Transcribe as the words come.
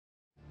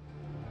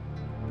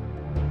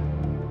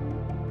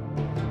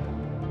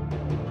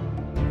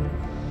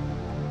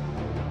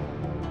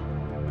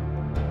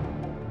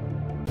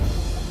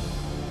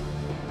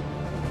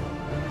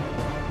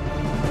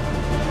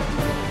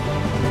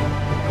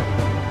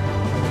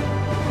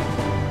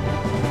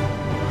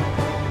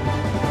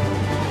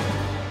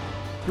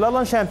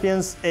Bloodline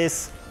Champions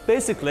is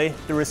basically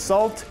the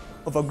result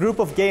of a group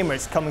of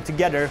gamers coming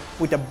together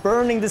with a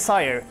burning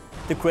desire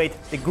to create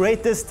the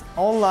greatest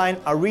online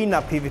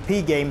arena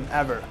PvP game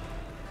ever.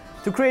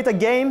 To create a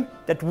game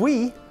that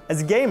we,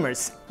 as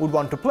gamers, would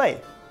want to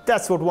play.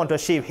 That's what we want to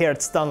achieve here at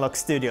Stunlock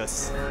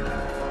Studios.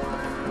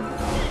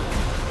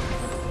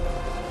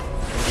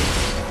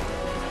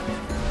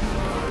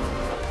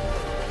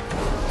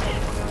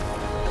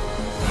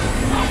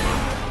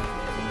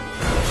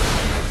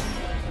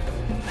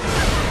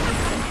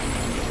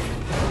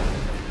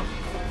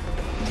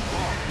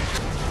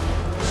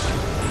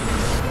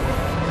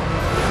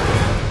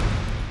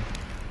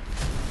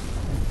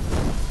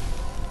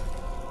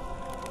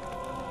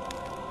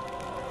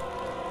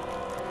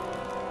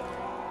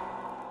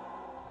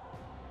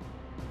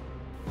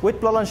 With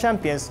Bloodline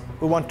Champions,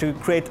 we want to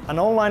create an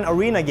online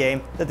arena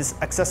game that is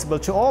accessible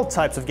to all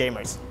types of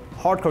gamers.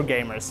 Hardcore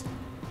gamers,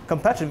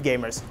 competitive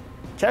gamers,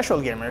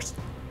 casual gamers,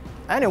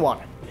 anyone.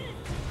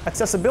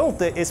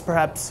 Accessibility is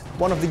perhaps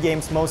one of the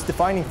game's most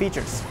defining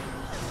features.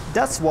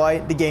 That's why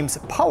the game's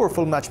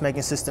powerful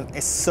matchmaking system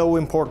is so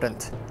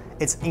important.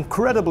 It's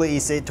incredibly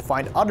easy to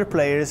find other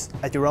players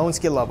at your own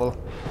skill level,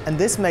 and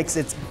this makes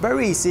it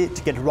very easy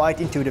to get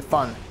right into the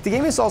fun. The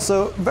game is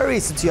also very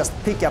easy to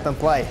just pick up and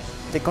play.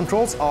 The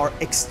controls are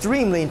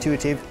extremely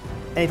intuitive,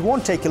 and it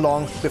won't take you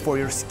long before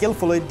you're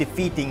skillfully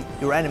defeating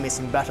your enemies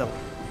in battle.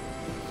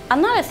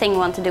 Another thing we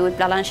want to do with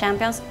Bloodline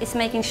Champions is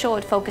making sure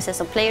it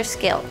focuses on player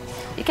skill.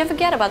 You can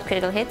forget about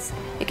critical hits,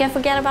 you can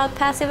forget about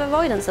passive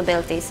avoidance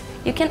abilities,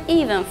 you can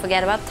even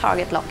forget about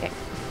target locking.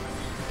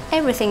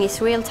 Everything is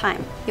real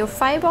time. Your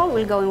fireball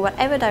will go in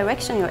whatever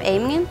direction you're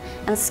aiming in,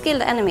 and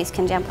skilled enemies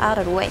can jump out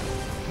of the way.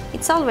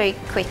 It's all very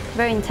quick,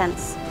 very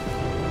intense.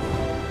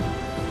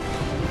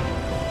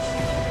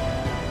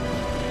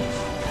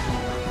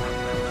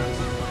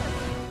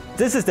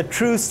 This is the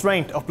true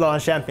strength of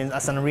Bloodline Champions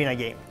as an arena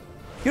game.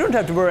 You don't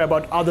have to worry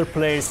about other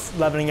players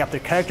leveling up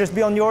their characters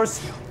beyond yours.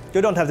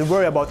 You don't have to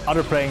worry about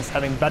other players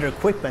having better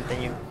equipment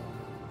than you.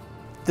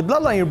 The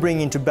Bloodline you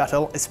bring into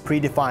battle is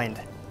predefined.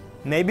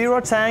 Maybe you're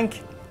a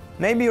tank,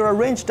 maybe you're a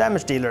ranged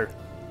damage dealer,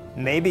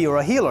 maybe you're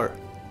a healer.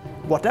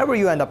 Whatever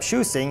you end up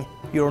choosing,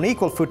 you're on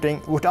equal footing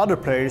with other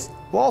players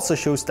who also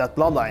choose that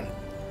Bloodline.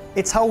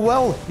 It's how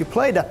well you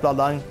play that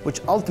Bloodline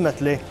which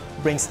ultimately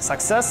brings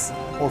success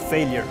or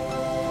failure.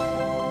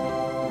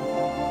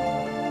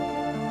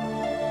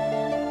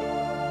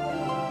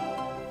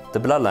 The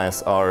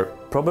Bloodlines are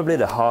probably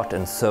the heart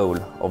and soul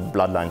of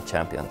Bloodline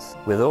Champions.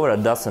 With over a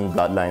dozen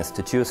Bloodlines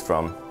to choose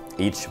from,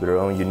 each with their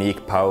own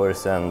unique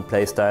powers and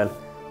playstyle,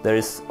 there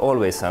is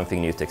always something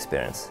new to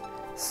experience,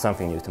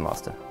 something new to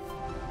master.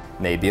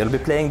 Maybe you'll be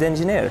playing the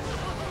Engineer,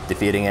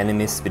 defeating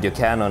enemies with your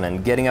cannon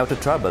and getting out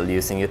of trouble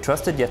using your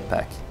trusted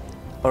jetpack.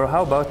 Or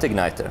how about the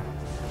Igniter,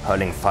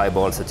 hurling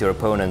fireballs at your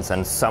opponents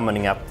and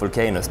summoning up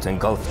volcanoes to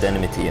engulf the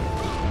enemy team.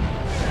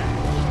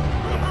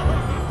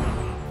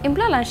 In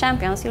Bloodline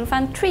Champions you'll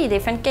find 3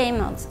 different game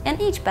modes,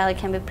 and each battle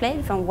can be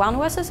played from 1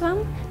 vs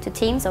 1 to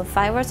teams of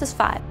 5 vs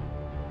 5.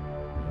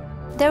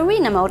 The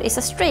arena mode is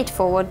a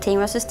straightforward team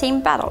vs team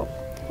battle,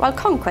 while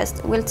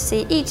Conquest will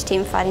see each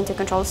team fighting to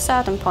control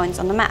certain points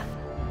on the map.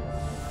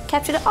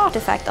 Capture the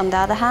Artifact, on the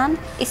other hand,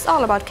 is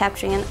all about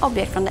capturing an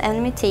object from the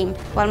enemy team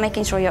while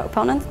making sure your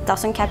opponent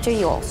doesn't capture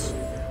yours.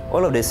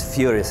 All of this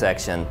furious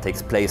action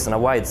takes place on a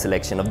wide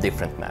selection of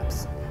different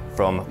maps,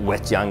 from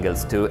wet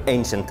jungles to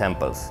ancient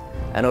temples.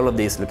 And all of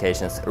these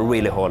locations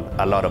really hold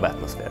a lot of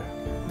atmosphere.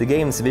 The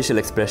game's visual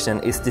expression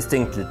is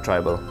distinctly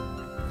tribal.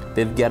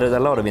 They've gathered a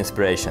lot of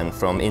inspiration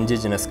from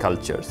indigenous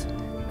cultures,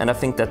 and I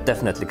think that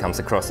definitely comes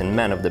across in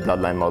many of the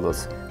Bloodline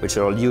models, which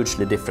are all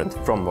hugely different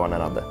from one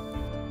another.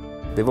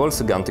 They've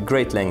also gone to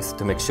great lengths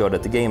to make sure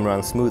that the game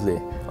runs smoothly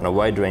on a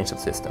wide range of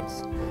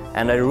systems.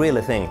 And I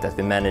really think that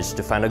we managed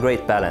to find a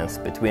great balance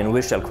between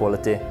visual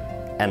quality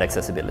and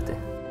accessibility.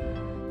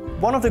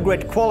 One of the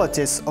great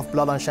qualities of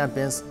Bloodline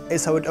Champions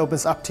is how it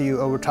opens up to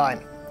you over time.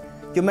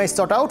 You may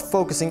start out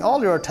focusing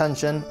all your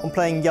attention on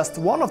playing just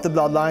one of the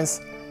Bloodlines,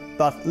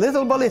 but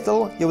little by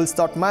little you will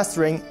start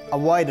mastering a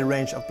wider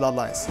range of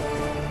Bloodlines.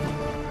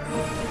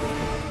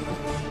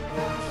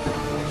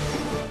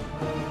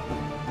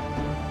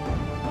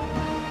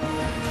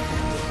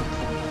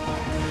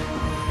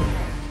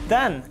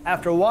 Then,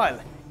 after a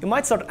while, you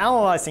might start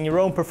analyzing your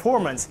own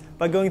performance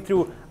by going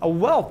through a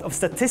wealth of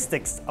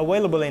statistics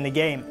available in the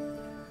game.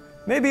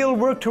 Maybe you'll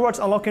work towards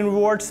unlocking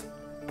rewards,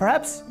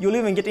 perhaps you'll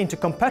even get into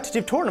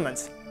competitive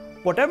tournaments.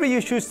 Whatever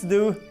you choose to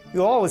do,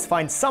 you'll always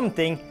find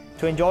something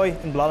to enjoy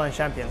in Bloodline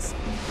Champions.